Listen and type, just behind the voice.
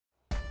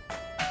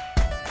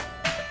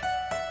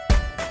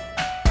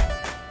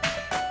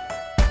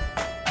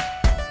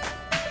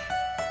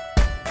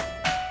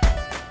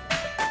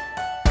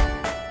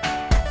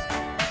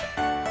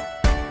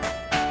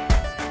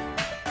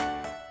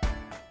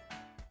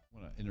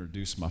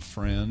introduce my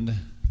friend.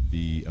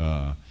 We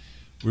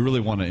really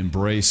want to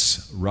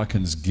embrace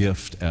Ruckins'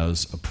 gift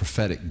as a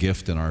prophetic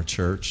gift in our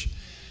church.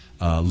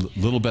 A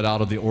little bit out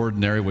of the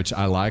ordinary, which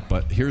I like,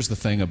 but here's the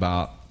thing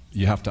about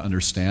you have to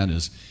understand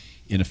is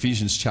in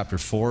Ephesians chapter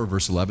 4,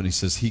 verse 11, he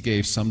says, he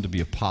gave some to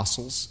be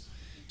apostles,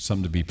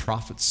 some to be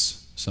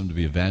prophets, some to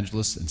be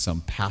evangelists, and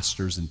some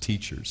pastors and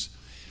teachers.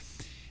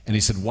 And he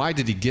said, why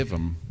did he give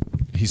them?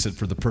 He said,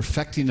 for the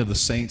perfecting of the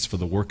saints, for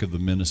the work of the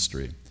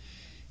ministry.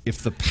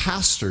 If the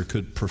pastor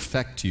could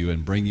perfect you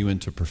and bring you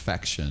into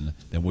perfection,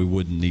 then we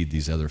wouldn't need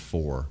these other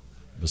four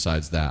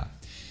besides that.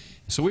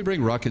 So we bring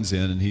Ruckins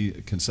in,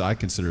 and I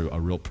consider a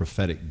real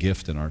prophetic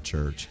gift in our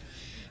church.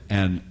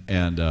 And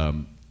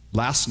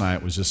last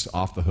night was just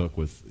off the hook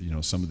with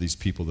some of these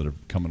people that are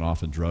coming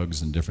off in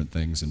drugs and different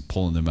things and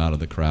pulling them out of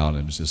the crowd.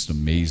 And it was just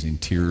amazing,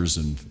 tears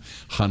and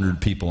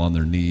 100 people on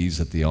their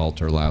knees at the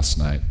altar last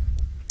night.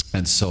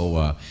 And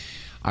so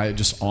I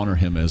just honor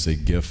him as a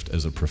gift,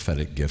 as a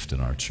prophetic gift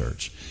in our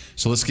church.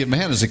 So let's give him a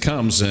hand as he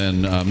comes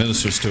and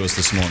ministers to us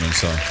this morning.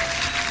 So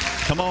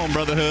come on,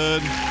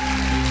 brotherhood.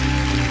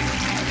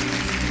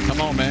 Come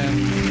on,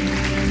 man.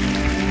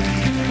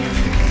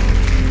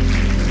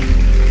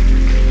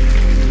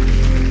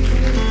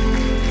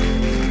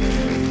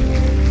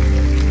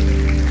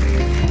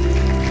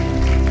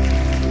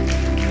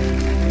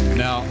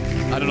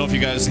 I don't know if you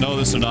guys know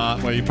this or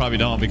not. Well, you probably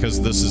don't,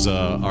 because this is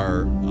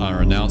our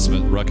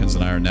announcement. Ruckins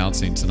and I are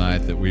announcing tonight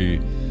that we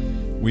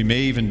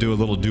may even do a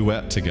little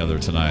duet together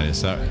tonight.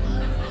 Is that?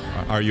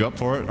 Are you up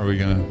for it? Are we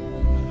gonna?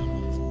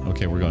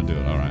 Okay, we're gonna do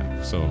it. All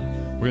right. So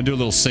we're gonna do a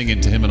little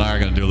singing. Him and I are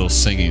gonna do a little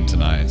singing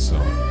tonight. So.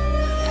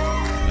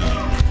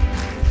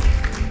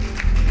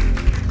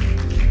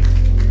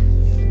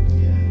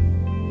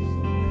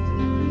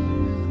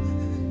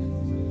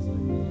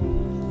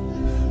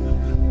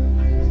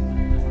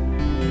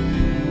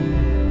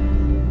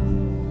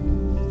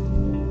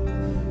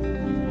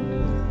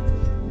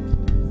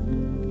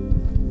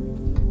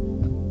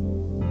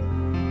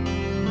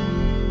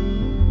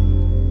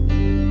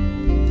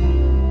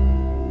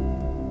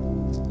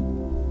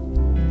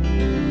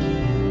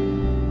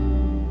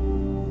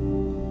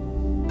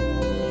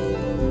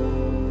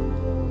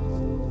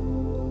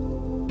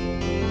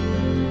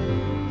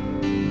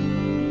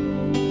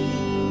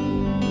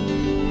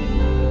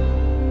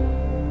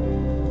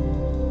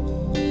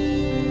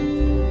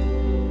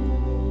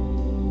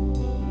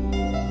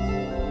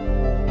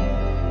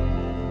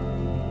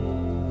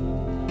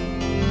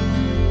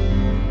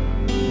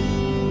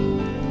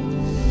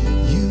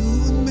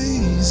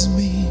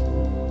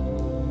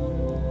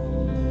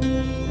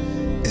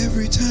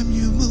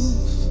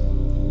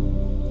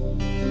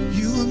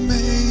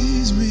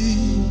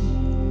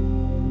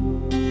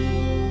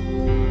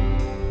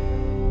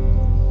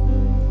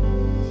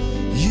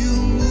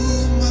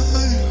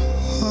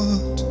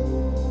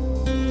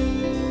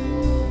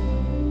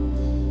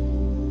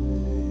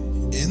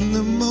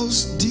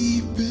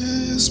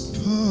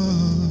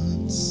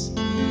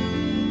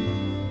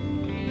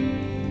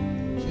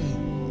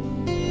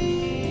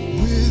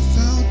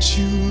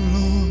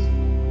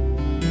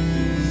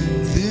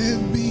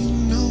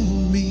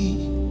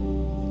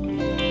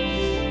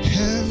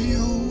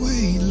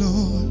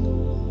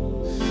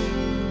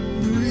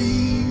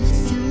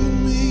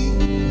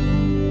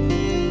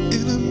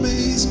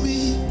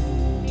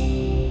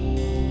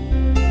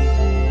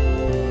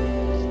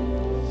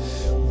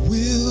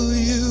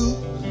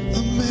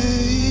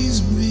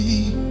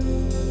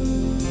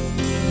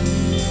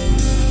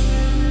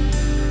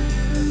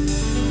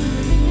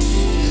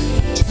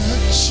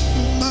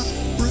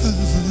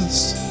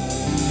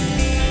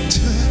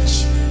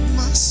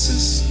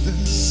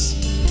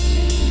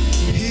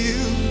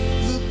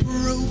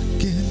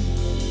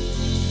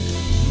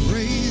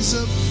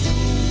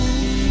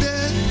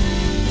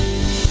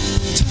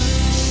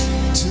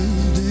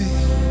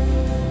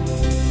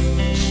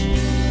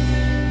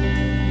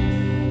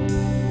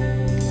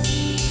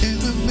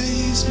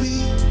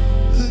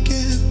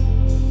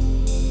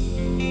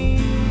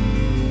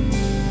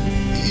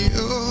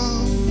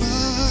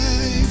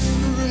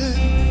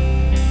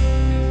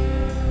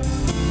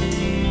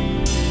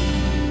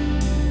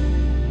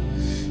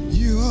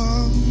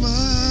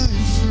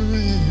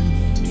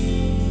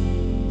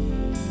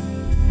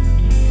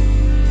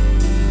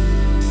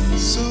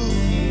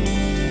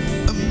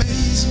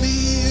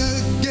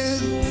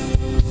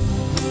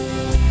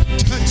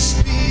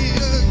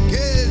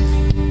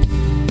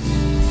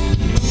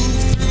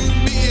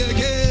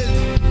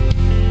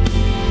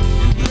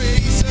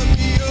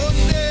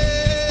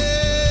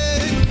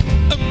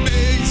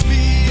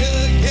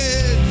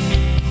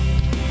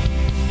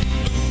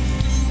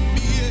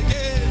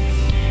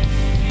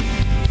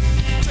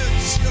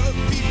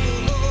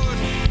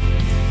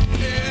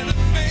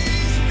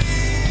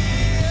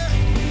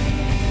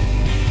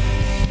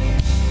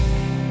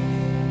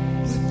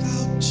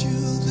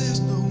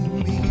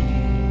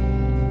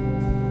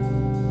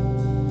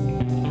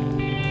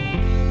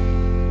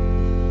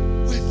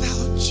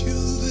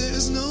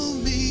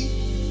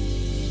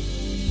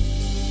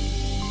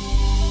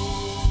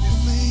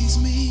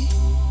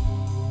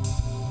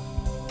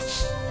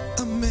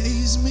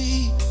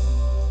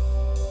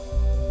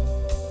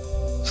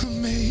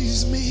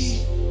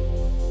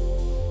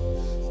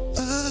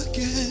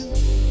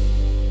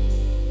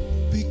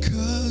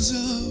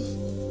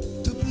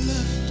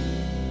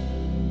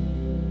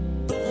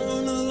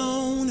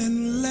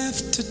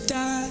 left to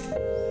die,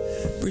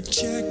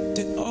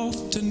 rejected,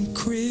 often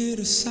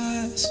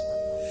criticized,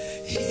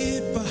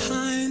 hid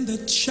behind the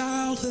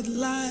childhood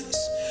lies.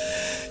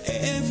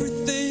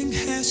 Everything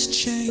has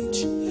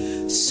changed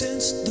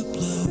since the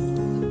blood,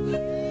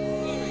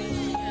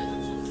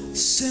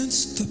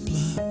 since the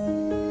blood,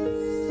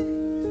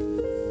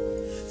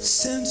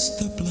 since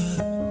the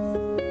blood.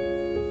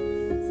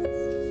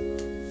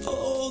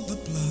 Oh, the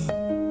blood.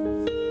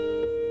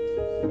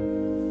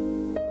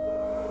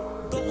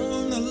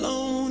 Born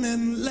alone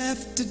and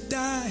left to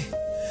die,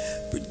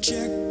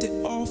 rejected,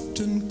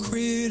 often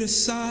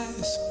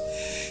criticized,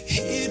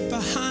 hid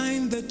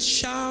behind the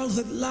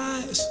childhood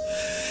lies.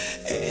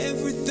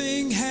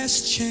 Everything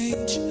has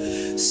changed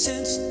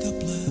since the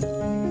blood.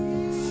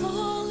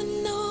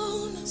 Falling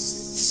on us.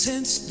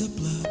 Since the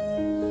blood.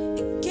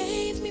 It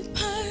gave me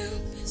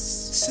purpose.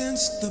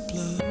 Since the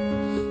blood.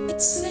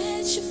 It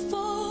set you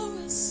for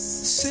us.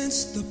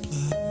 Since the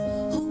blood.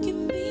 Who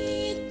can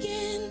be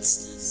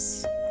against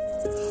us?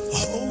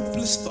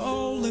 Hopeless,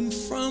 falling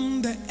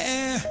from the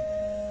air,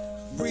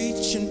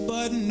 reaching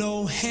but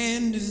no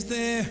hand is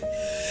there.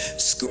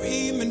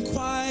 Screaming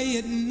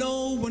quiet,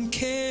 no one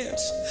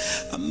cares.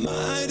 I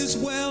might as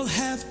well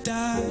have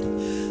died,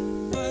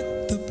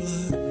 but the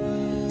blood.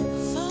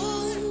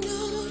 Falling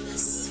on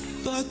us.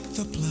 But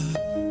the blood.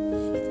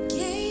 It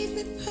gave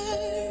me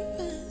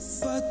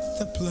purpose. But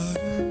the blood.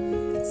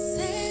 It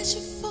set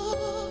you for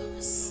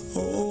us.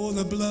 Oh,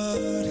 the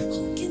blood.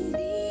 Who can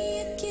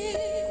be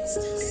against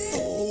us?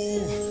 Oh,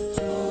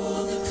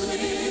 The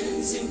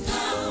cleansing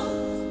power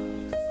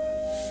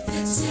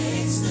that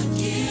takes the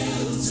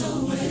guilt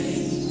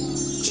away.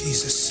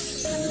 Jesus.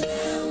 The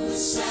Lamb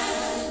was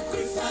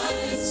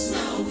sacrificed.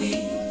 Now we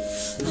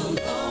no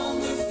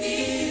longer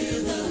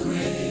fear the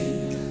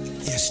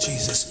grave. Yes,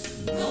 Jesus.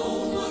 No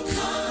more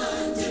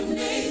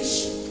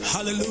condemnation.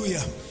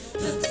 Hallelujah.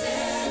 The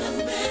debt of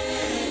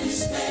man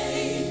is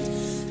paid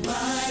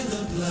by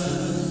the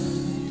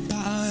blood.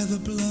 By the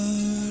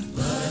blood.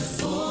 But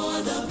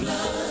for the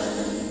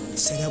blood.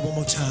 Say that one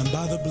more time.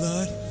 By the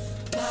blood.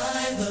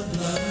 By the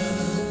blood.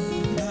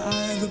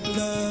 By the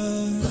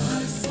blood.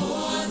 But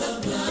for the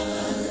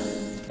blood.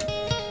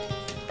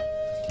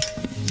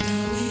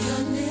 Now we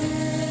are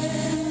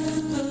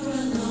never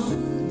alone.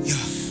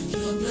 Yeah.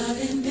 Your blood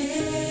it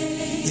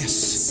makes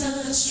Yes.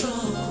 us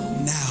strong.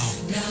 Now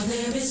Now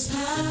there is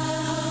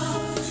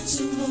power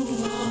to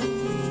move on.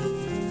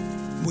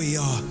 we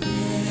are.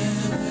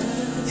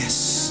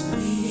 Yes.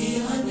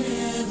 We are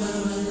never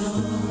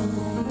alone.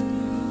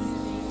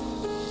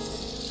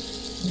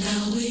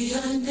 Now we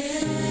are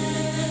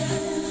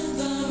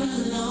never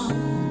alone.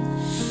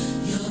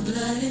 Your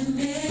blood it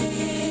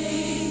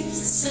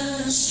makes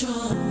us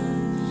strong.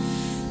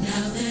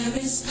 Now there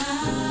is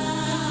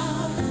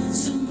power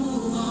to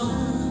move on.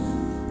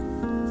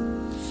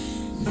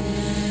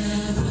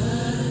 Never,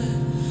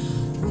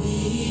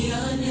 we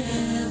are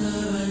never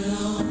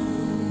alone.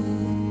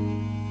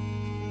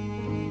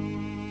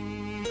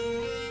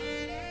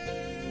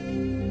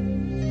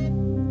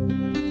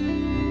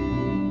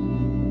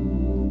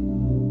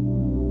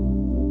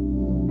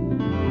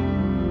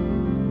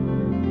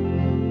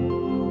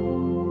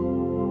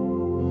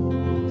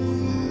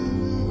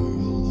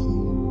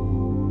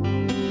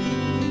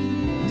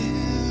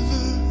 Never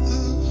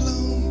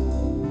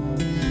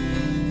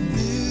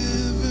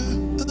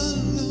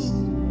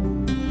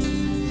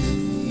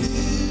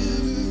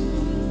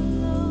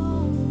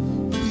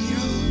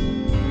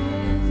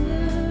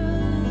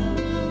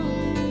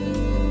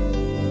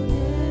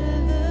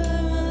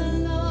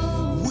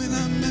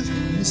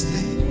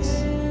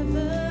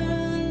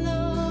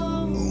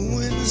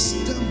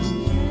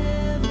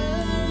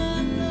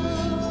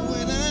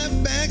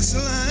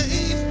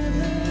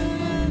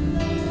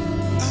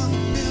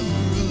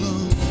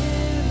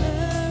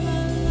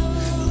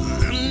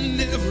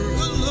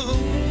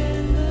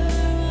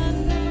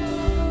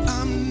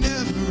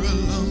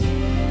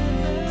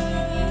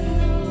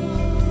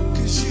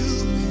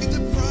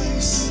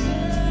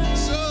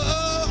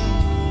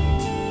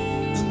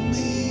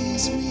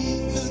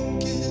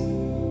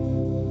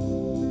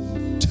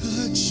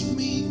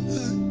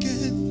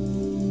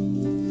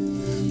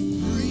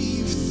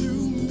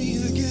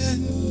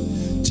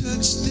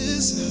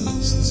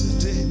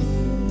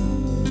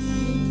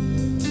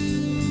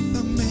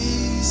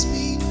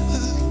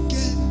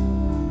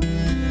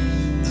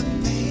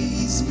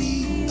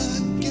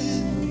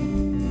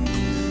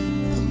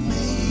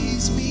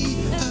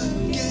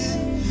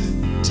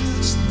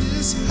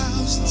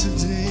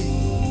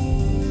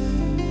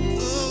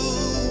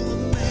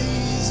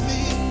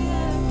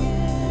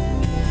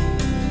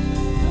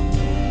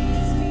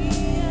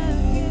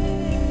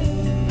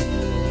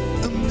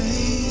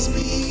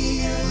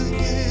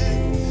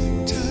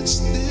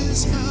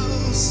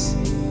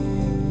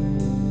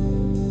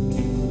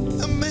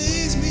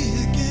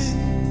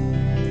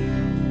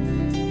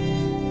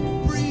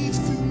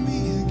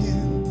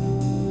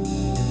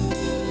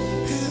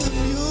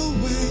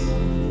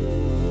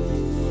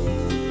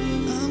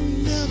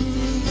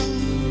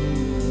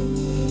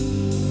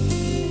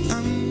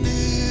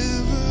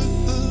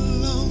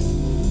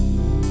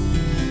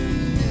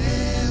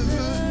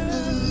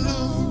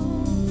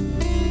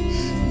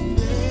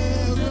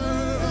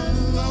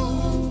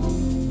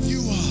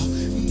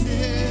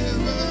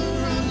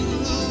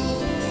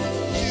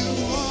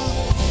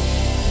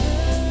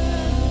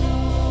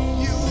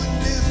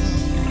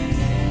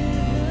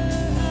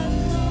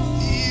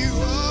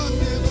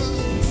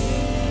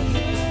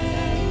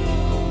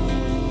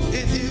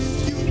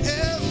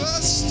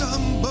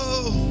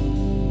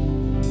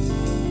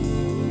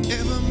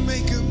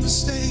make a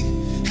mistake,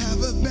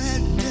 have a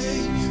bad day,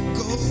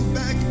 go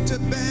back to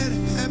bad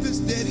habits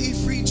that he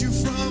freed you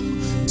from,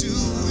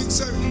 doing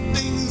certain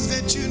things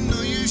that you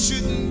know you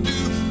shouldn't do.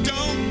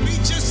 Don't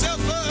beat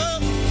yourself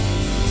up.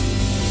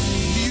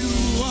 You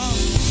are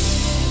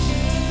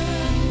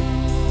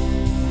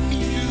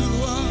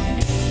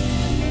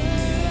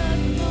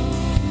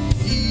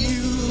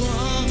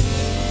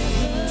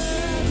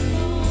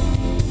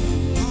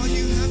all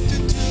you have to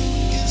do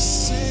is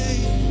say,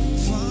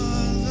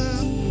 Father,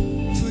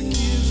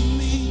 forgive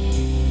me.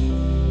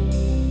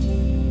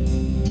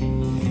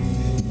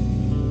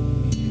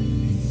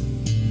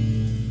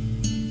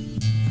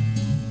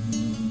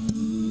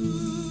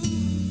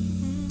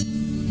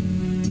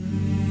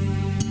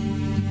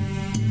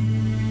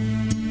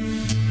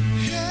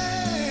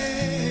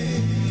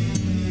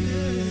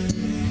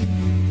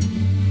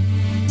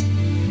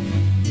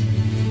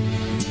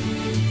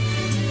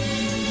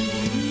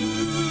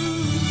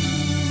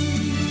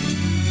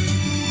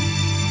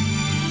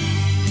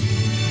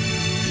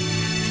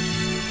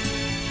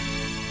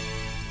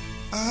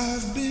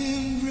 I've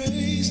been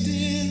raised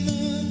in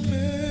the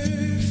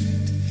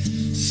perfect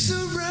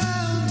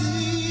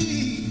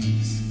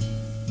surroundings.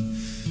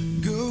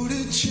 Go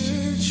to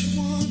church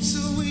once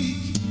a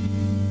week,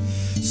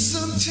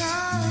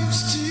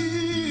 sometimes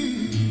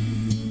two.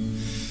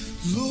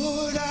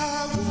 Lord,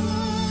 I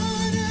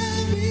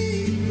wanna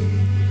be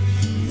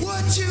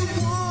what you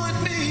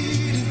want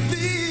me to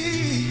be.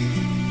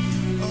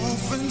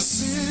 Often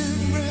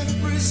sin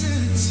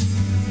represents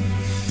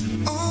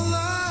all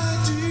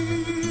I do.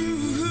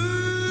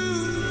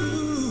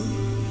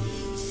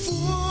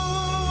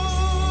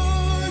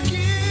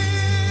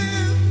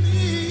 Forgive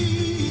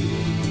me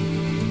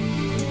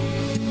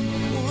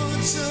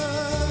once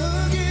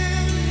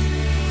again,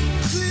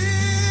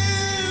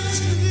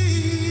 cleanse me.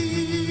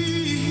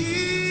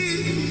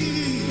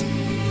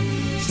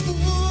 Forgive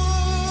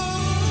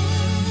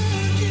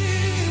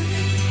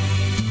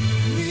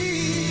me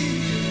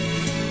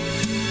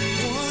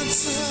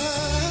once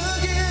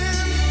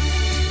again,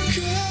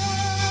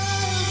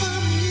 cover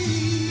me.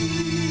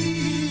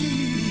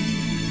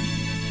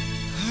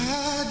 I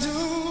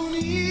don't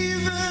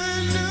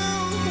even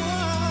know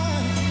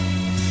why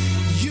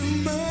your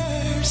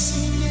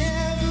mercy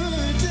never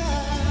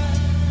dies,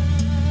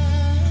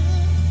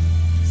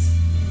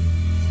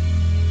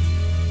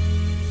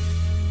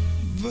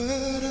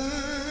 but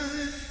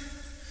I'm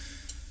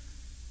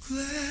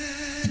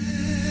glad.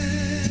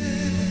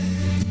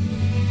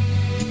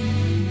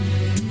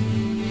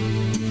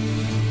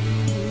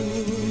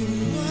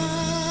 Oh,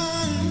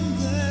 I'm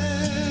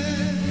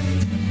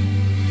glad.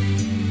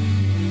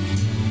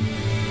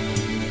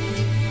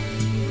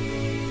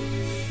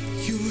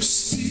 Your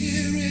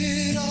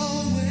spirit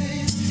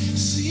always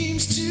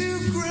seems to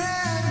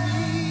grab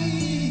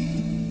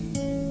me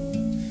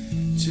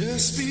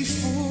just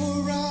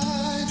before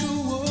I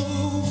go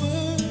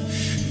over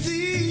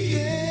the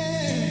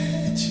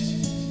edge.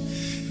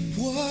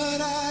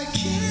 What I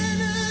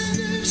can't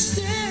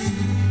understand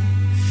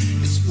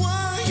is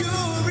why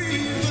you're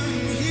even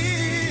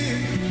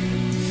here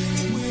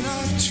when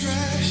I've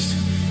trashed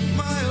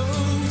my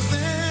oath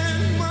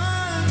and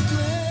my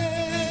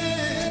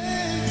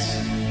pledge.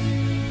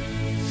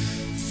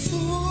 Forgive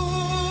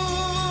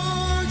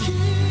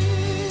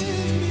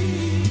me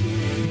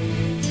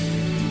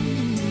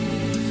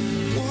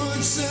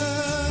once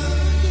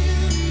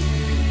again,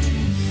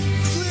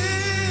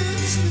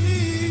 cleanse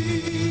me.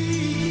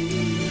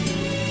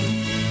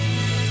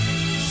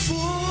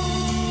 Forgive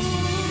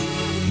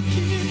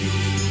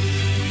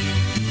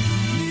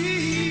me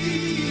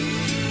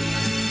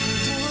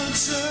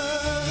once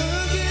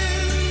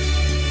again,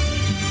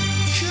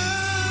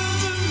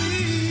 cover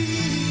me.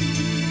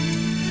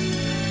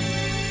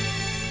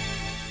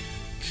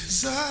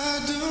 'Cause I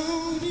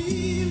don't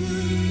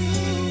even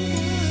know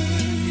why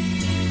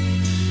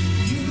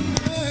your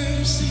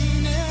mercy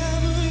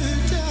never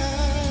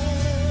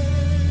dies,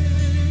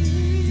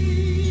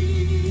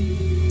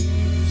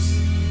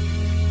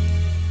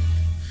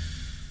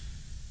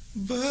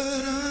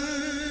 but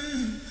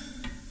I'm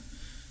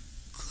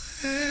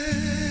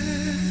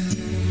glad.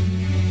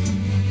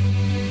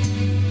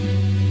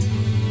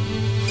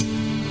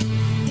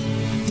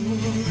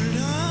 Lord,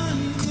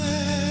 I'm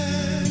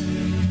glad.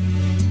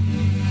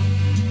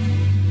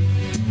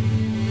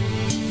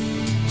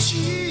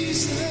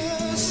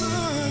 Jesus,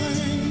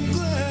 I'm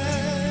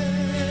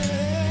glad.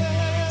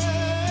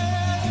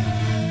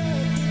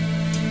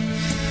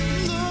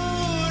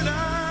 Lord,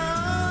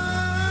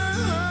 I'm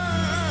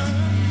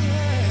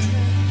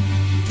glad.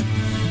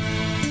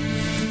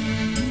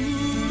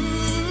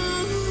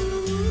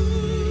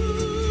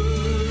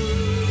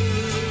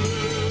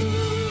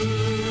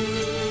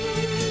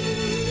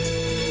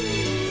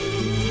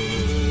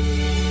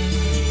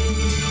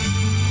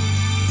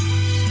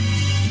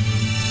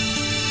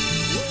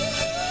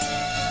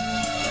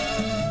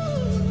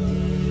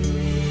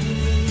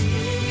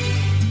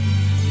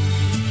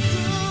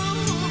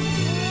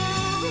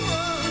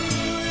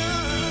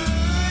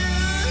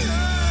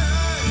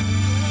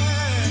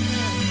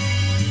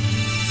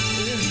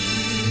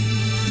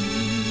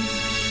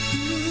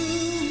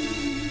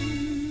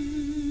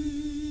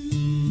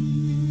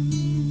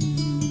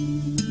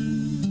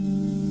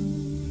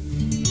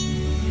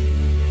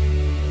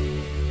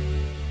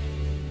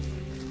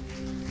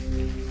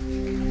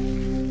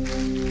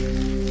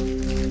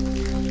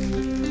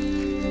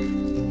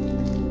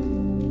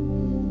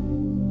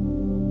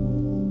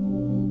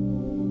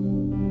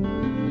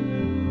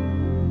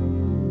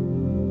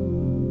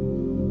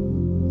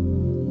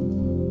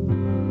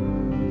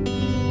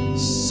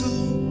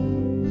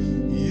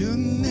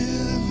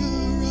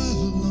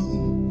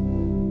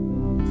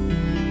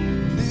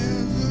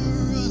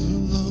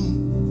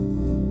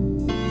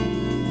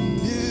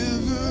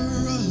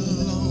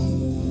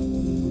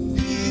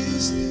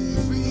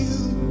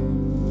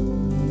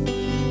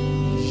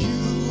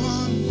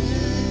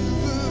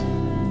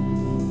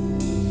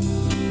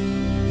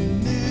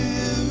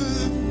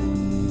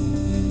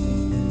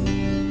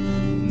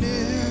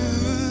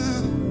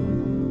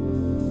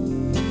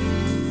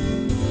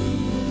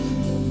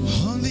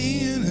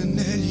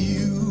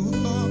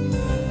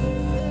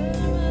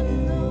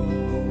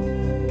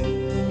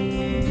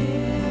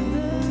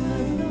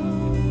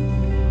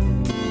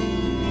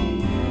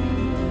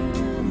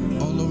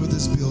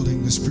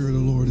 the Spirit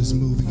of the Lord is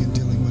moving and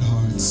dealing with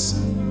hearts.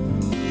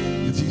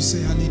 If you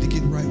say, I need to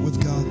get right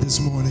with God this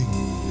morning,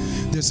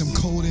 there's some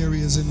cold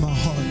areas in my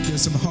heart.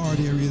 There's some hard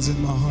areas in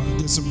my heart.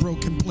 There's some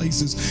broken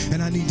places,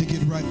 and I need to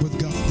get right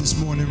with God this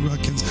morning,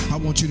 Ruckins. I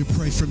want you to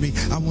pray for me.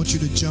 I want you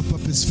to jump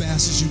up as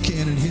fast as you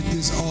can and hit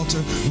this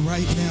altar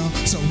right now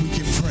so we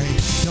can pray.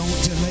 Don't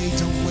delay.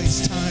 Don't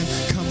waste time.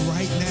 Come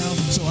right now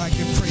so I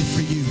can pray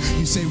for you.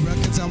 You say,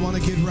 Ruckins, I want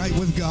to get right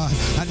with God.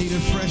 I need a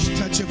fresh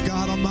touch of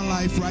God on my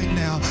life right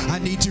now. I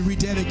need to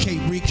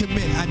rededicate,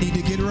 recommit. I need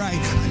to get right.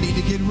 I need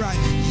to get right.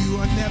 You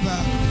are never...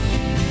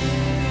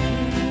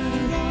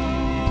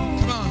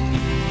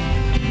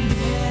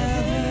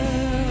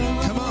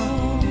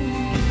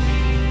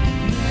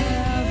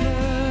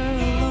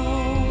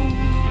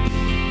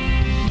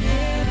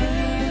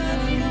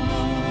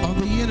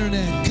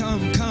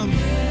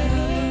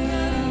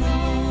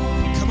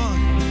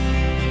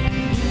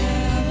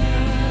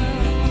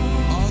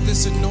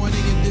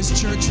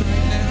 church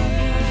right now,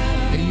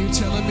 and you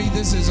telling me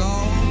this is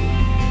all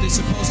that's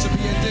supposed to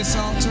be at this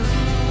altar?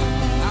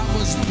 I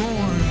was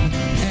born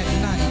at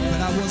night, but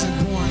I wasn't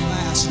born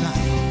last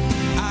night.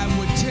 I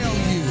would tell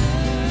you,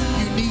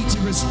 you need to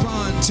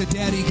respond to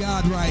Daddy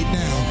God right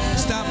now.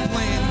 Stop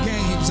playing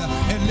games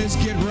and let's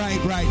get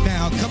right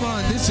now. Come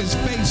on, this is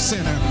Faith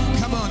Center.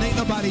 Come on, ain't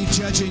nobody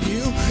judging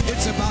you.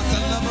 It's about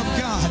the love of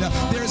God.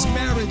 There's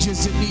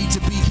marriages that need to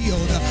be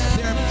healed.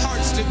 There are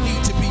hearts that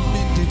need to be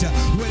mended.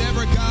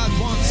 Whatever God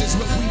wants is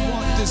what we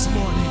want this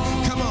morning.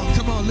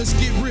 Come on, let's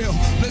get real.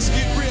 Let's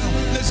get real.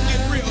 Let's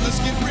get real. Let's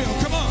get real.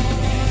 Come on.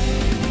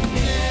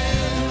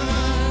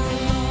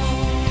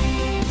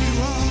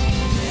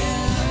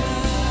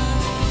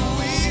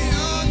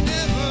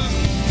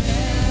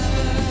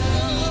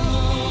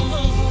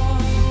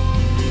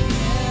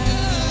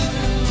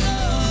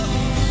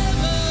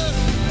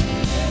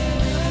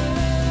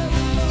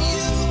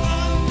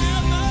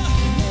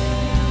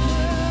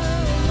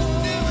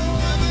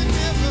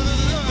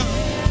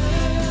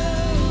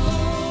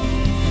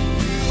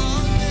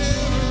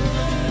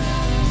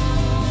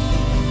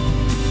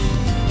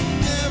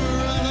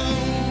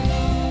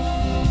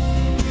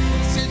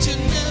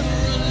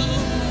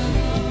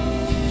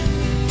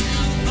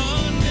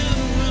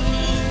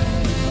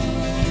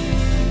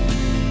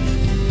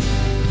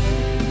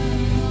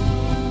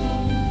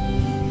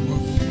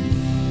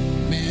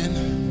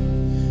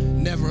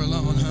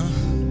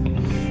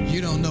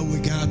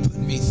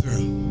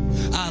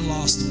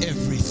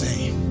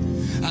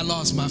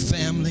 My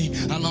family,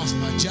 I lost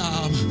my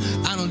job.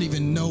 I don't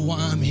even know why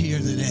I'm here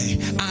today.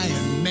 I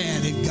am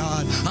mad at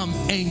God. I'm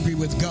angry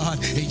with God,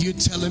 and you're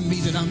telling me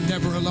that I'm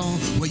never alone.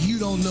 Well, you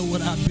don't know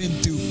what I've been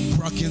through,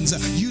 Ruckins.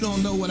 You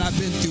don't know what I've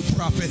been through,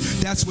 Prophet.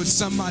 That's what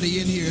somebody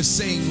in here is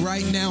saying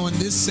right now in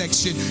this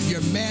section.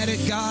 You're mad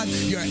at God.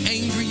 You're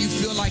angry. You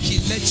feel like He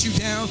let you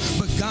down.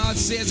 But God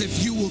says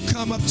if you will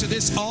come up to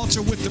this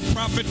altar with the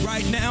prophet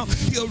right now,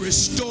 He'll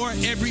restore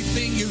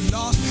everything you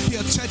lost.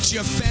 He'll touch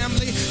your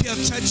family.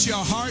 He'll touch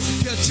your heart.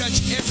 He'll touch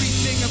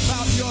everything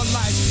about your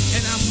life.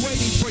 And I'm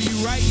waiting for you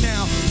right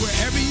now.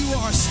 Wherever you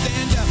are,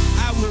 stand up.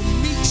 I will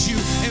meet you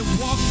and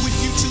walk with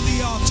you to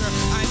the altar.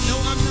 I know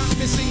I'm not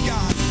missing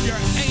God. You're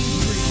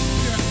angry.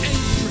 You're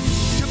angry.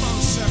 Come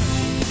on, sir.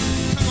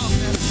 Come on,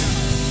 man of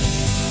God.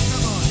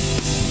 Come on.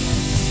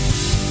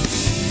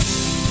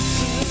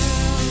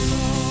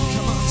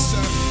 Come on,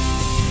 sir.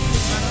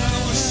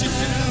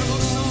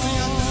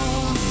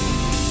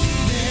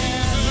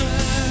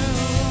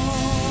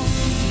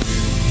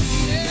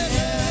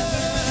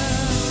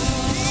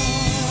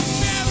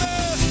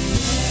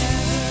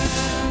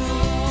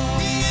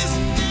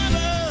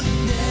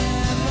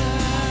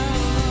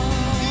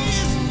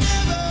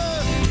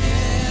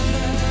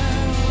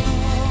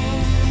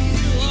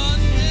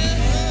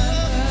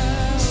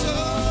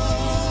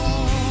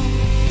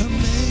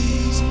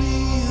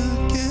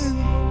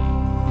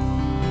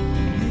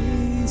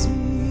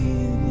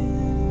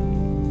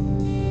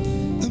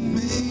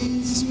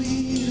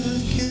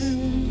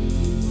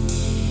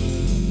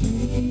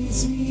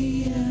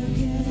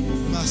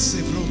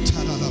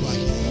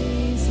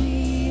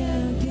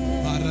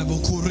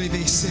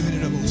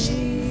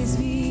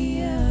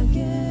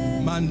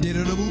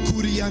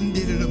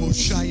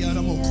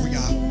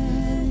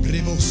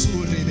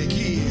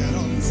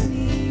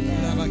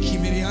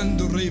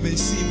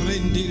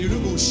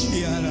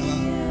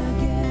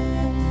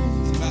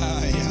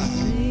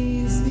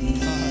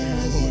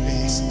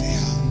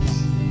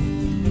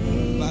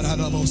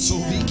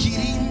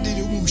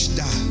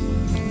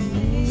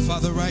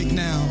 Father, right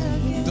now,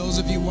 those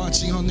of you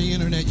watching on the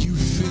internet, you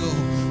feel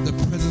the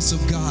presence of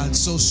God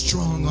so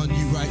strong on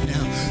you right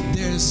now.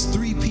 There's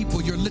 3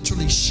 people, you're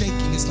literally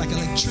shaking. It's like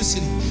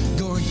electricity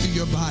going through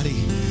your body.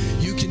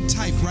 You can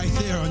type right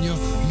there on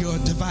your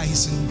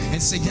device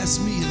and say, that's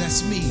me,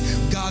 that's me.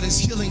 God is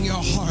healing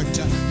your heart.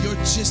 You're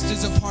just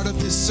as a part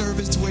of this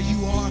service where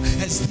you are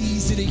as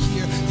these that are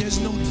here. There's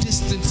no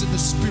distance in the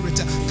spirit.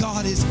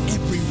 God is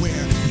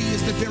everywhere. He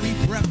is the very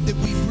breath that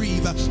we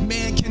breathe.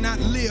 Man cannot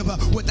live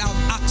without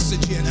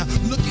oxygen.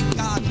 Look at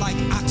God like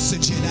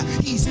oxygen.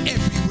 He's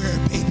everywhere,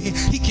 baby.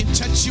 He can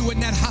touch you in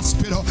that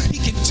hospital. He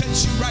can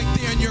touch you right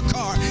there in your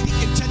car. He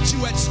can touch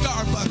you at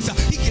Starbucks.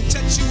 He can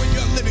touch you in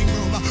your living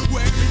room.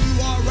 Wherever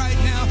you are right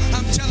now,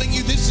 I'm telling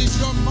you, this is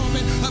your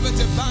moment of a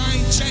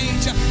divine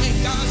change.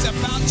 And God's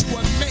about to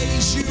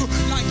amaze you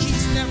like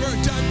he's never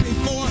done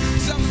before.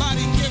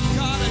 Somebody give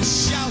God a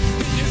shout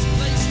in this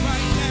place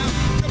right now.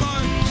 Come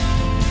on.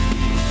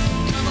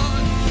 Come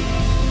on.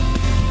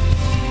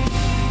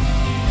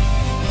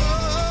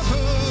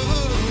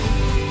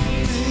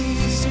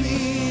 Amaze me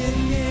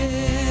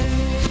again.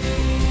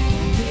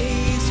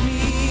 Amaze me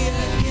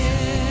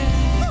again.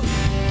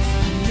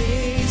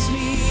 Amaze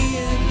me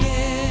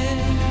again.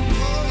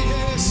 Oh,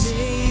 yes.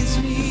 Amaze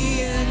me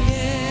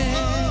again. Oh,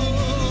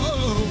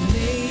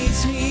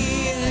 amaze me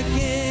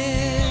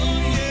again. Oh,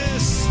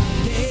 yes.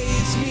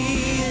 Amaze me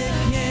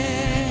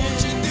again.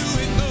 Won't you do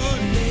it, Lord?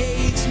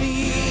 Amaze me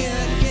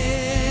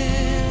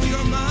again.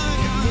 You're my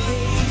God.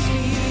 Amaze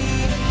me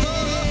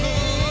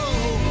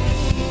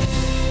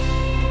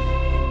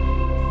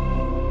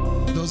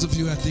again. Those of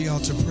you at the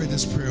altar, pray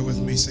this prayer with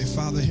me. Say,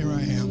 Father, here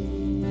I am.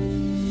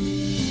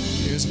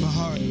 Here's my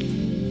heart.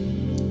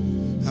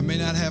 I may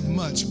not have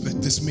much,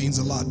 but this means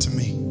a lot to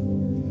me.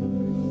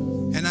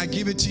 And I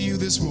give it to you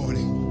this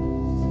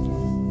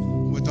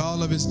morning with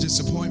all of its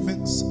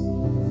disappointments,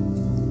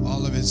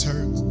 all of its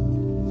hurt,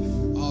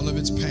 all of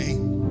its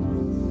pain.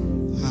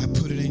 I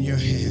put it in your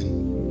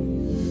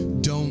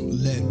hand. Don't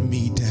let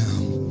me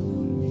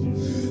down.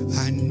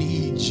 I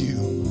need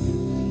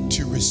you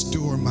to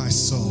restore my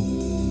soul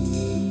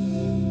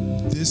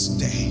this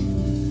day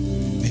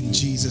in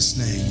Jesus'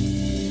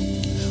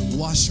 name.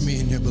 Wash me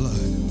in your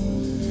blood.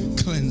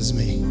 Cleanse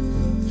me.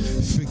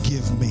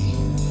 Forgive me.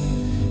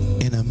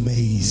 And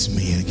amaze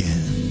me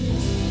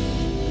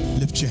again.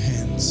 Lift your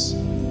hands.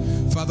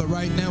 Father,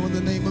 right now in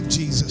the name of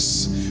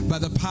Jesus, by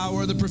the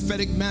power of the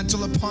prophetic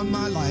mantle upon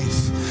my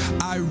life,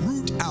 I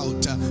root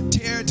out,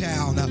 tear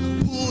down,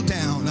 pull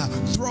down,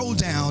 throw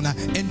down,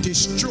 and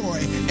destroy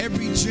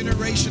every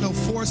generational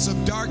force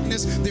of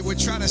darkness that would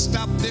try to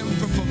stop them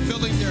from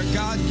fulfilling their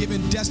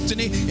God-given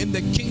destiny in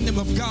the kingdom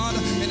of God.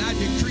 And I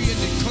decree and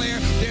declare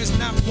there's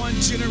not one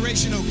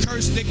generational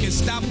curse that can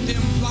stop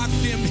them, block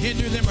them,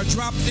 hinder them, or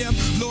drop them.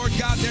 Lord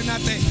God, they're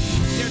not the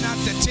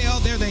tail,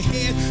 they're the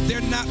head.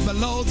 They're not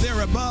below,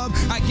 they're above.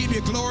 I give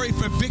you glory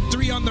for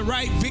victory on the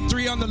right,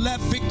 victory on the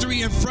left,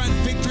 victory in front,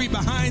 victory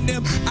behind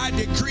them. I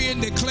decree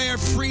and declare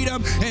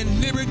freedom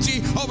and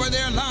liberty over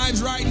their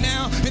lives right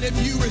now. And if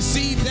you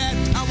receive that,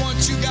 I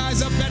want you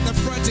guys up at the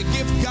front to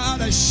give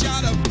God a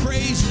shout of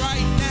praise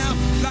right now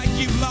like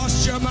you've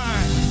lost your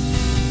mind.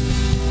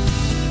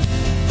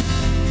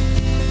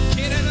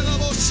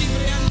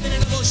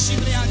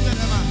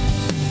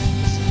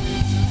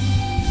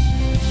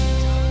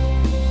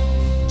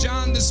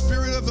 John, the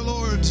Spirit of the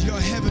Lord, your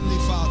heavenly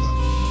Father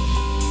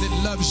that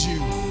loves you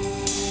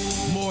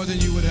more than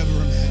you would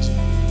ever imagine,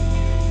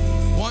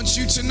 wants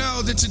you to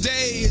know that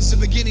today is the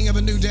beginning of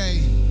a new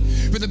day.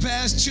 For the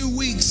past 2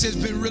 weeks has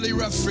been really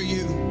rough for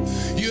you.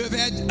 You have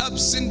had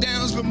ups and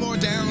downs, but more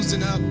downs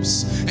than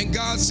ups. And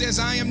God says,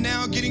 I am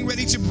now getting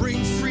ready to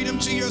bring freedom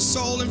to your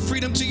soul and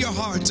freedom to your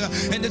heart.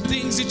 And the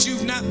things that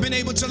you've not been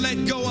able to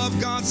let go of,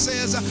 God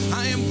says,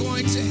 I am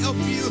going to help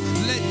you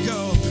let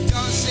go.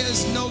 God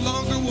says, no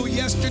longer will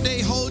yesterday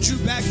hold you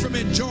back from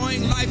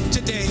enjoying life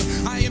today.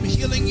 I am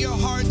healing your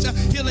heart,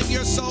 healing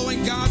your soul,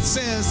 and God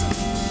says,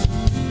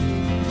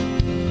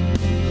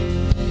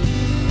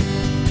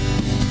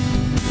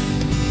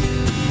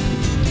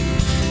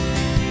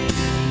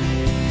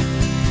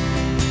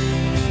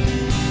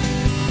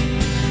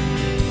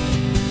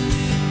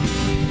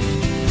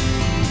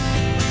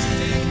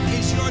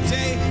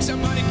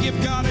 somebody give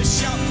God a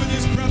shout for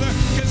this brother,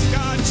 because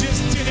God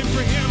just did it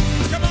for him.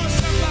 Come on,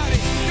 somebody.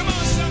 Come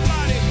on,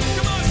 somebody.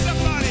 Come on,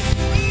 somebody.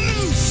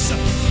 Loose.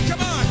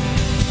 Come on.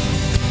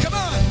 Come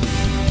on.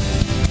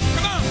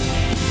 Come on.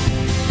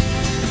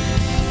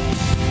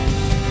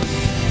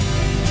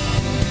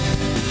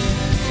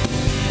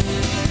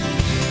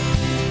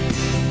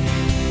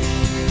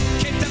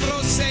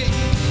 Ketabrose.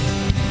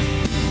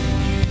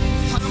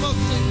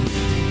 Hanamote.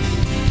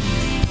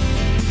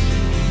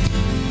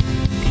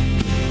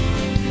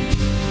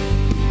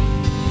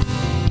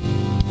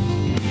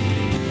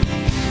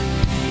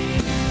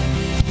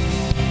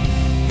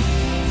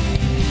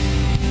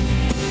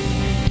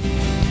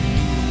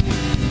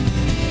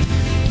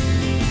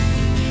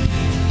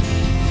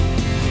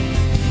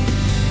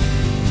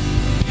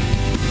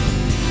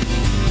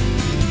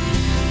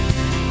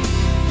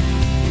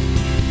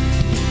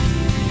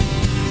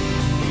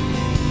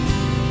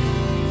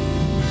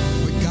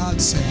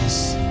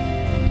 Says,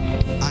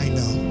 I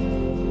know.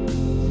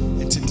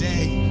 And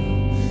today,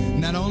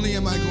 not only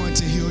am I going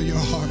to heal your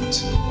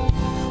heart,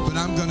 but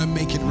I'm going to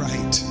make it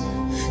right.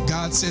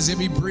 God says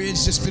every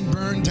bridge that's been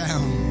burned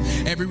down,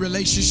 every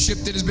relationship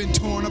that has been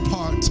torn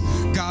apart,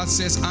 God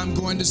says, I'm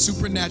going to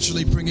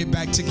supernaturally bring it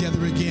back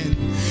together again.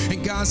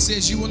 And God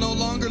says, you will no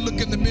longer look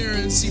in the mirror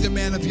and see the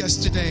man of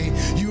yesterday.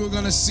 You are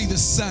going to see the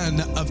son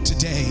of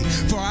today.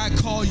 For I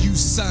call you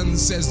son,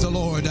 says the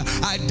Lord.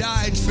 I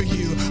died for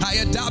you. I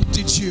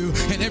adopted you.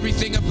 And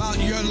everything about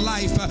your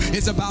life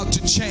is about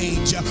to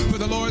change. For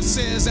the Lord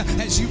says,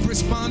 as you've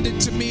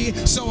responded to me,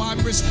 so I'm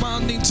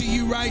responding to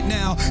you right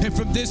now. And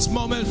from this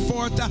moment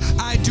forth,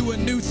 I do a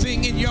new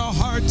thing in your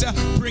heart,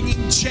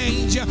 bringing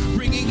change,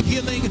 bringing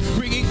healing,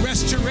 bringing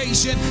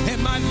restoration.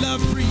 And my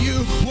love for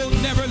you will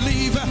never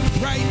leave.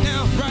 Right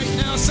now, right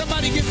now.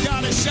 Somebody give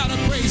God a shout of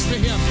praise for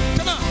him.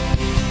 Come on.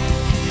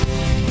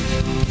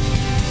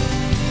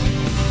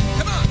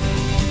 Come on.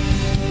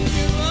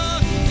 You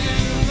are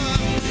never,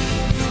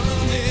 no,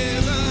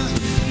 never,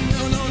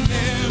 no, no,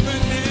 never,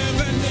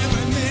 never,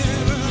 never,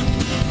 never.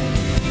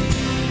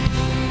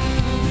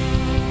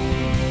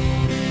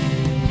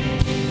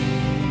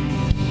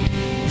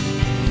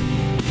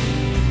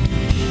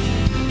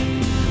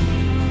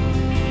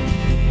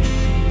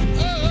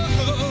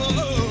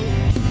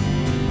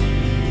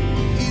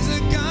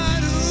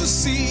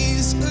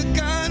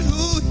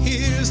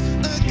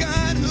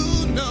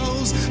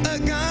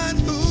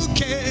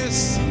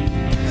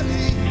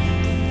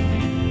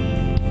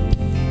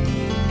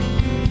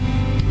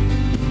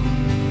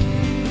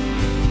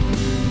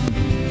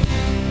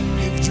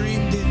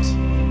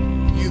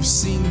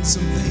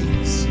 Some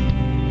things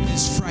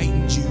has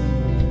frightened you,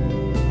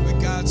 but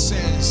God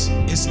says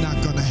it's not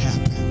going to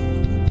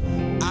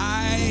happen.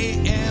 I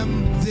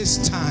am this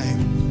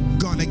time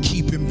going to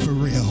keep him for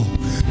real.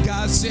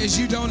 God says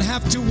you don't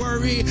have to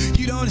worry.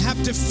 You don't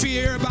have to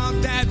fear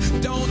about that.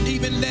 Don't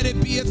even let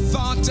it be a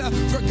thought.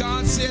 For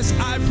God says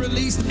I've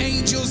released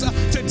angels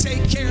to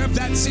take care of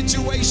that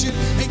situation.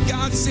 And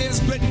God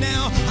says, but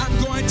now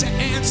I'm going to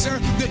answer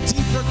the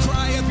deeper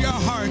cry of your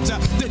heart,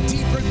 the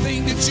deeper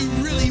thing that you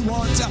really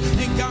want.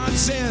 And God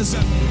says,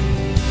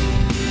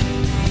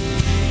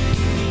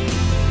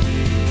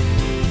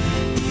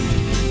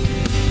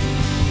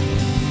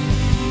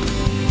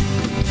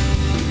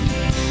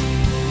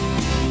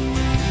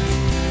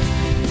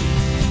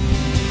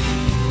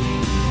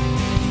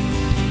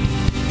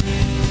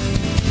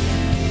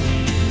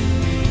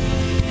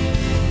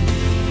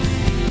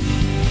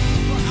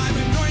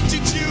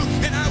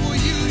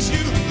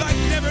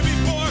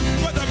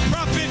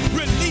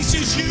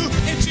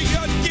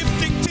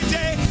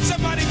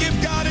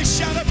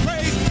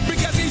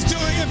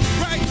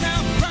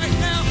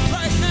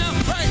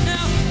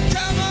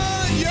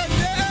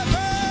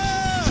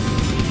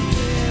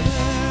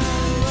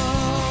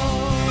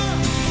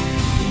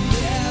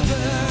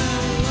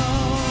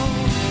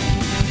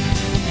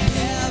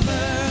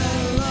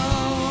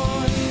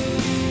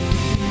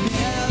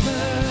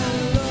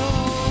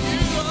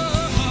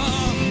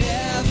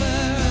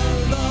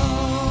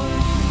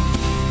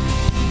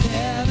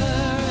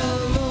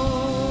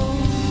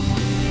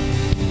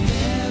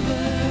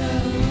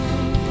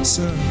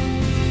 sir,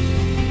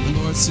 the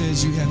Lord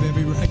says you have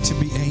every right to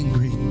be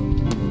angry,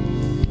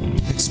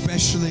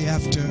 especially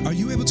after. Are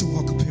you able to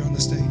walk up here on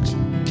the stage?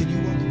 Can you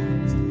walk up here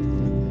on the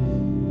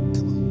stage?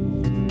 Come on.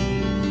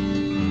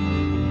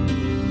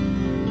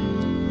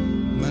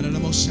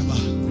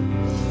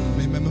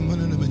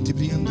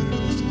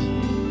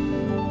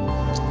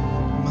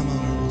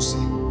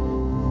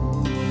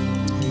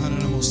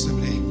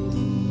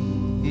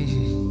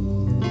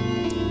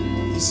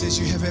 He says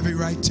you have every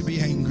right to be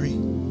angry.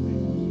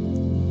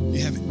 You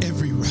have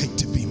every right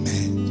to be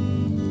mad,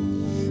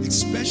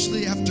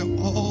 especially after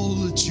all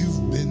that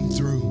you've been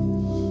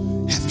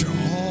through, after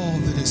all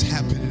that has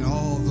happened and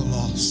all the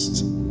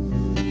lost.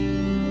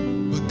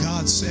 But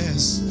God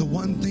says the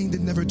one thing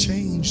that never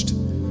changed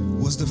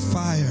was the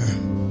fire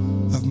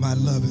of my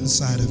love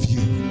inside of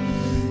you.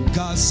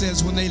 God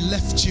says when they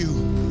left you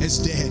as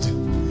dead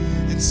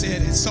and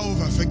said it's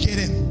over, forget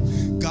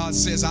him, God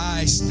says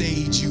I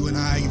stayed you and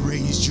I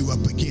raised you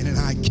up again and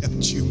I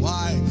kept you.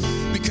 Why?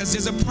 Because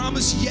there's a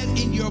promise yet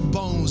in your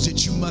bones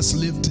that you must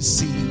live to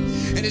see.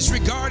 And it's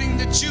regarding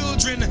the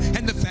children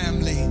and the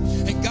family.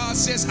 And God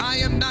says, I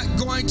am not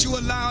going to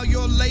allow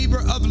your labor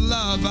of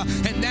love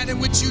and that in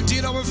which you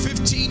did over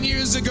 15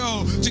 years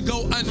ago to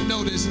go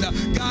unnoticed.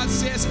 God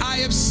says, I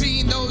have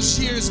seen those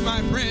years,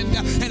 my friend,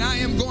 and I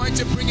am going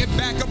to bring it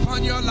back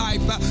upon your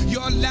life.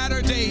 Your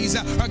latter days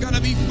are going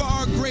to be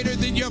far greater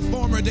than your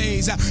former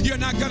days. You're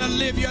not going to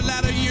live your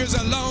latter years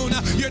alone.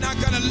 You're not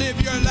going to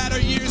live your latter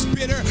years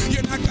bitter.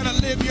 You're not going to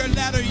live your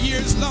latter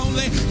years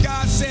lonely.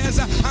 God says,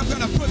 I'm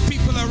going to put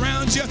people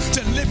around you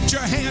to lift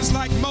your hands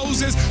like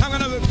Moses. I'm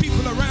going to put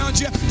people around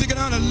you that are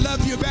going to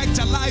love you back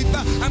to life.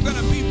 I'm going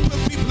to put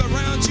people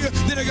around you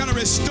that are going to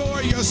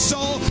restore your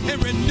soul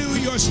and renew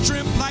your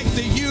strength like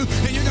the youth,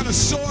 and you're going to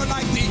soar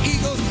like the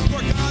eagles.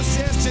 For God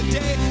says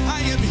today,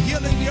 I am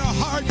healing your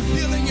heart,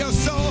 healing your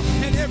soul,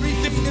 and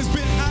everything that's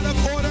been out of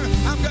order,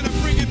 I'm going to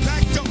bring it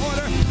back to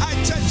order. I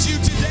touch you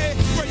today,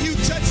 for you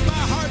touched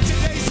my heart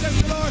today, says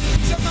the Lord.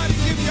 Somebody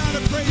give God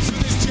a praise for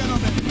this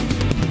gentleman.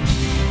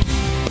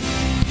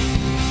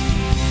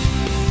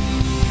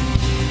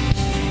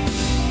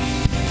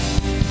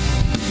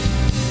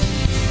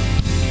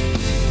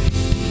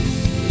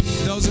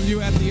 those of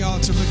you at the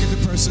altar, look at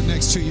the person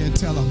next to you and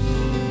tell them,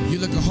 you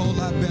look a whole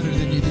lot better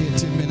than you did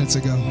 10 minutes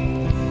ago.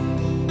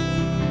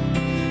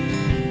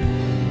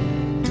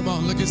 Come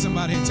on, look at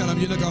somebody and tell them,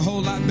 you look a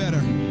whole lot better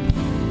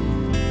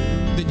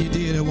than you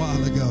did a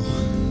while ago.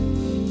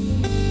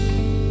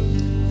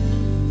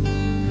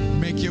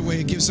 Make your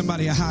way, give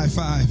somebody a high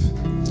five,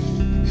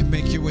 and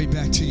make your way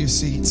back to your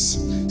seats.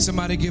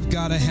 Somebody give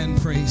God a hand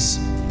praise.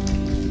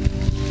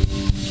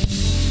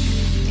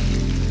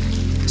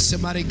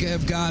 Somebody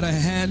give God a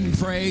hand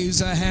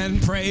praise, and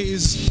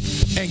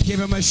give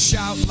him a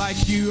shout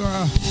like you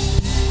are.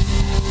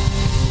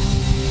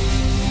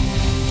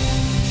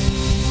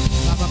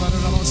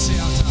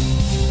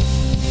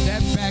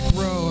 That back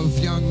row of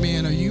young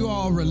men, are you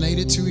all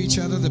related to each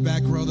other? The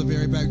back row, the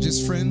very back,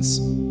 just friends?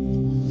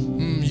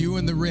 You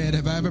in the red,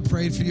 have I ever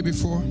prayed for you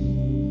before?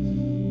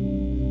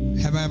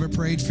 Have I ever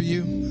prayed for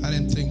you? I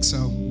didn't think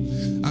so.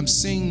 I'm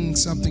seeing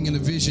something in a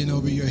vision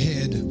over your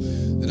head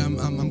that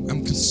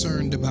I'm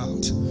concerned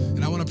about,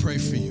 and I want to pray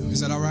for you.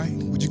 Is that all right?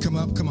 Would you come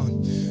up? Come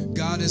on.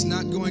 God is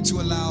not going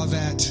to allow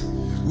that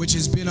which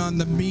has been on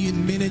the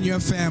men in your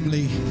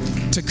family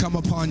to come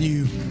upon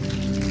you.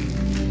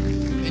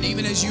 And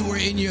even as you were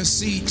in your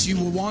seat,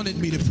 you wanted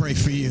me to pray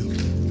for you.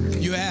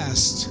 You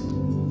asked,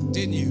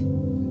 didn't you?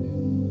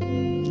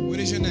 What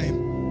is your name?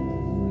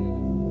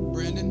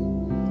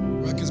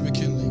 Brandon? Ruckins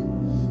McKinley.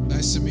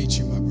 Nice to meet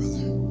you, my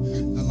brother.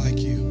 I like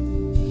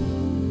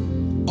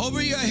you.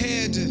 Over your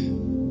head,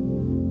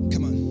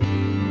 come on.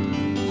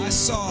 I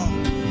saw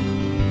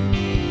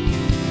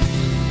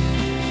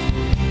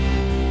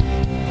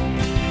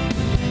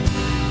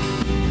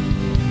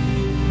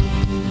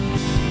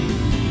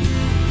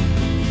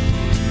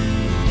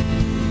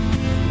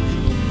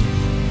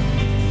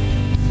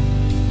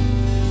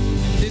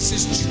this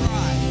is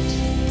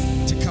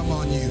tried to come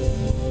on you.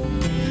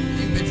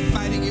 You've been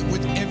fighting it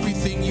with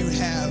everything you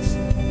have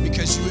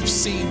because you have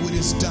seen what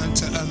it's done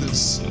to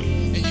others.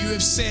 And you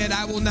have said,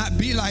 I will not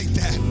be like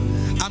that.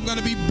 I'm going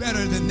to be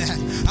better than that.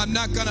 I'm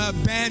not going to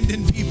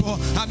abandon people.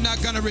 I'm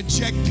not going to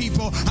reject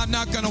people. I'm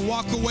not going to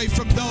walk away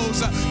from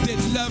those that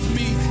love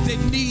me, that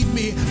need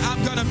me.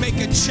 I'm going to make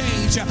a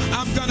change.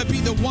 I'm going to be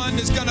the one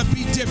that's going to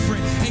be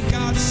different. And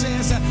God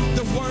says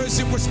the words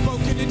that were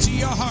spoken into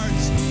your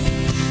hearts,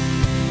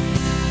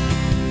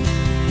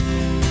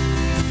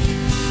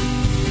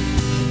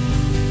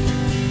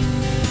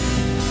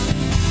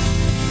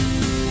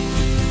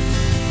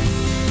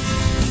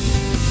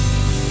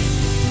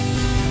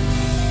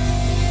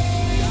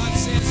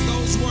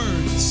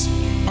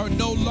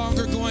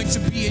 to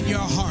be in your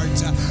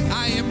heart.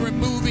 I am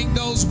removing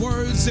those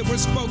words that were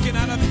spoken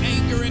out of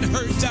anger and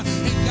hurt.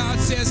 And God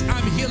says,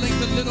 I'm healing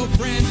the little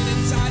Brandon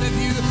inside of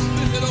you.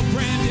 The little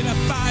Brandon of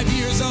 5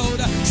 years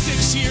old,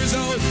 6 years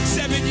old,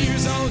 7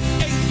 years old,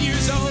 8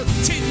 years old,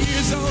 10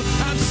 years old.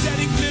 I'm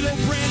setting little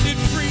Brandon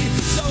free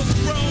so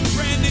grown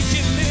Brandon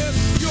can live.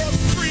 You're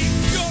free,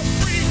 you're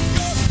free,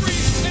 you're free,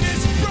 and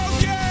it's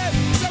broken.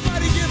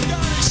 Somebody give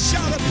God a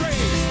shout of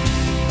praise.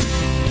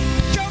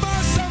 Come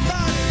on, somebody.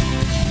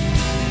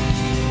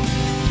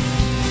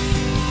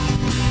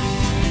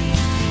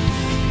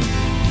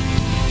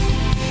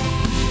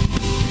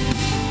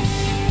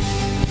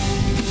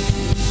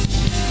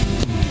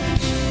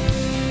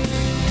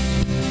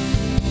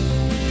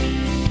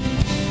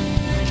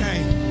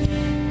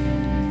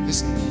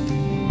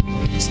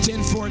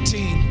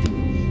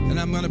 And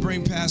I'm going to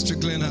bring Pastor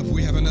Glenn up.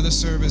 We have another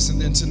service and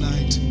then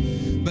tonight.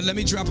 But let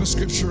me drop a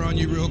scripture on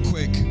you real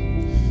quick.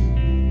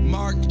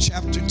 Mark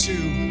chapter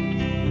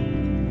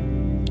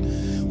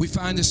 2. We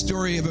find the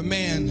story of a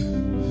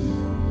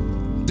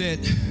man that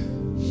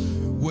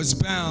was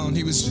bound.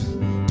 He was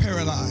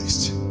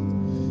paralyzed.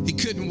 He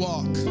couldn't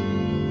walk.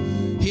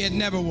 He had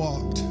never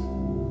walked.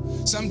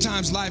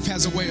 Sometimes life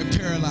has a way of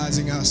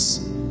paralyzing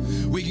us.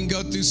 We can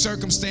go through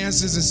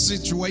circumstances and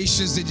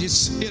situations that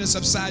just hit us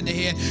upside the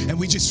head and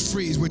we just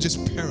freeze. We're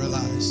just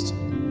paralyzed.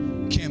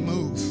 Can't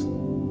move.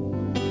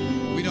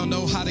 We don't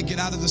know how to get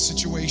out of the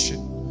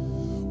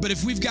situation. But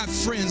if we've got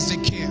friends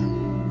that care,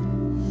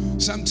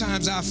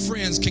 sometimes our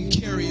friends can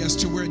carry us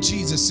to where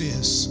Jesus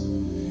is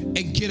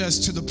and get us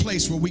to the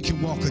place where we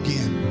can walk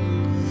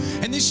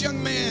again. And this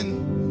young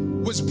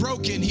man was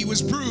broken, he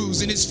was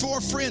bruised, and his 4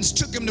 friends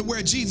took him to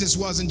where Jesus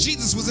was, and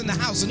Jesus was in the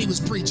house and he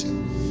was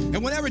preaching.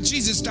 And whenever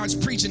Jesus starts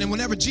preaching and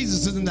whenever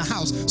Jesus is in the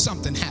house,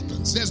 something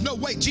happens. There's no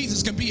way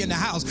Jesus can be in the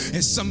house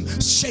and some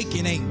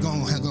shaking ain't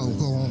gonna go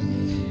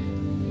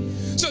on.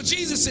 So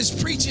Jesus is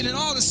preaching and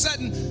all of a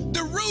sudden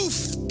the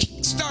roof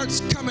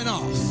starts coming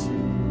off.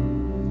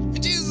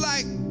 And Jesus is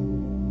like,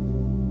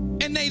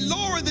 and they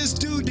lower this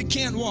dude that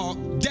can't walk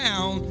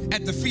down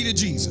at the feet of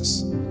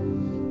Jesus.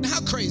 Now how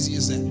crazy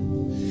is that?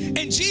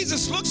 And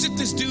Jesus looks at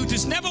this dude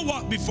that's never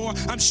walked before.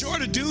 I'm sure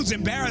the dude's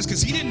embarrassed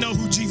because he didn't know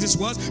who Jesus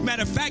was.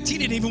 Matter of fact, he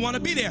didn't even want to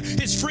be there.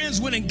 His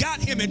friends went and got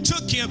him and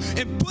took him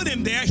and put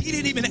him there. He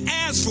didn't even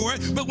ask for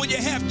it. But when you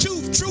have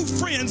 2 true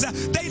friends,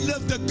 they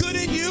love the good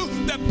in you,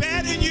 the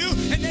bad in you,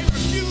 and they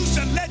refuse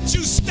to let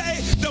you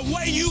stay the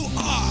way you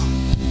are.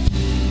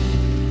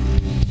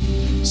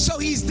 So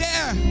he's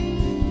there,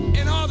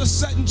 and all of a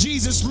sudden,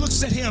 Jesus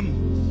looks at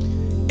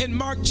him in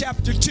Mark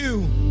chapter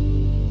 2,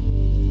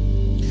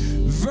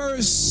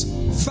 verse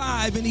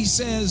 5, and he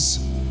says,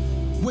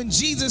 when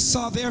Jesus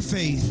saw their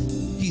faith,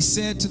 he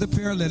said to the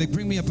paralytic,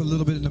 bring me up a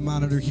little bit in the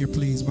monitor here,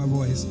 please, my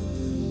voice.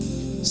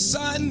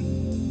 Son,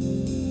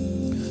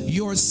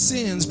 your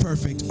sins,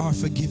 perfect, are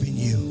forgiven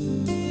you.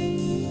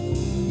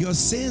 Your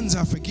sins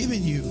are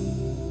forgiven you.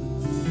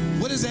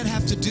 What does that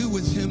have to do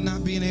with him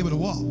not being able to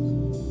walk?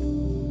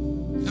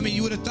 I mean,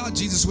 you would have thought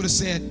Jesus would have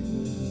said,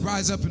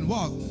 rise up and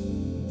walk.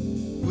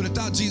 You would have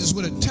thought Jesus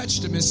would have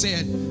touched him and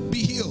said, be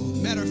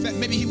healed. Matter of fact,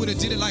 maybe he would have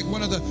did it like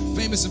one of the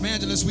famous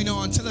evangelists we know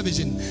on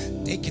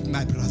television. Take it,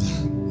 my brother.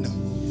 No.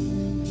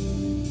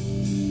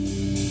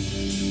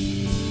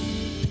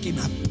 Take it,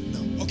 my brother.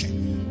 No. Okay.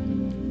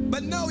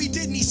 But no, he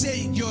didn't. He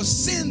said, your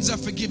sins are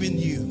forgiven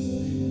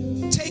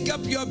you. Take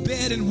up your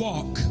bed and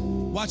walk.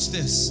 Watch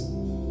this.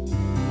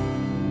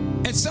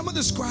 And some of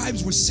the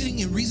scribes were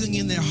sitting and reasoning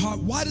in their heart,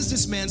 why does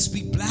this man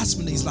speak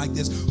blasphemies like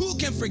this? Who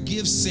can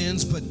forgive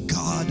sins but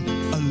God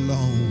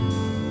alone?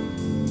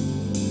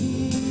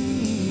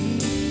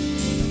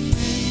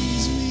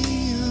 Amaze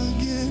me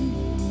again.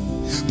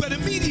 But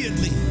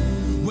immediately,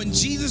 when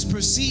Jesus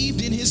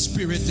perceived in his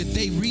spirit that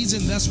they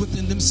reasoned thus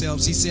within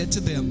themselves, he said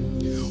to them,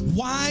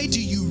 why do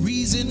you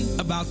reason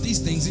about these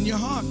things in your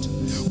heart?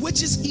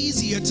 Which is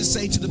easier to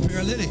say to the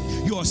paralytic,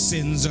 your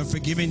sins are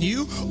forgiven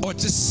you, or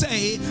to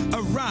say,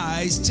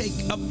 arise, take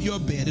up your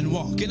bed and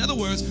walk? In other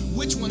words,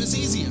 which one is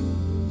easier?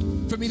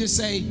 For me to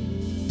say,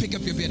 pick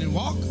up your bed and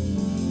walk,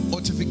 or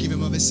to forgive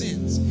him of his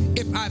sins?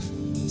 If I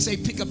say,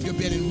 pick up your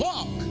bed and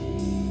walk,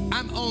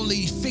 I'm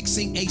only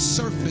fixing a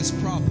surface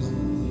problem.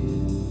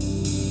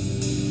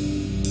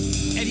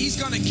 And he's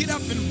going to get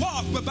up and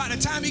walk, but by the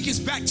time he gets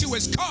back to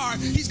his car,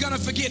 he's going to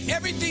forget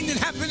everything that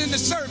happened in the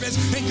service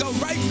and go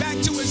right back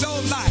to his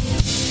old life.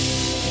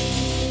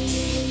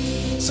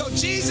 So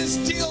Jesus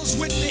deals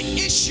with the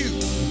issue,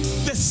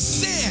 the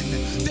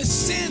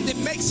sin that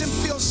makes him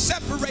feel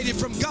separated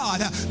from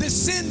God, the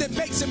sin that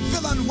makes him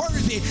feel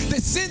unworthy, the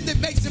sin that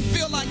makes him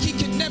feel like he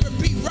can never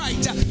be right,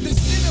 the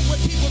sin of what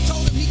people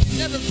told him he could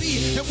never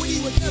be and what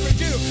he would never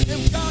do.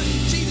 And God,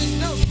 Jesus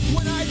knows,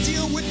 when I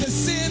deal with the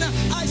sin,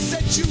 I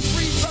set you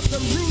free from the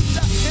root,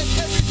 and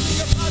everything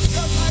about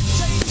your life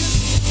changes.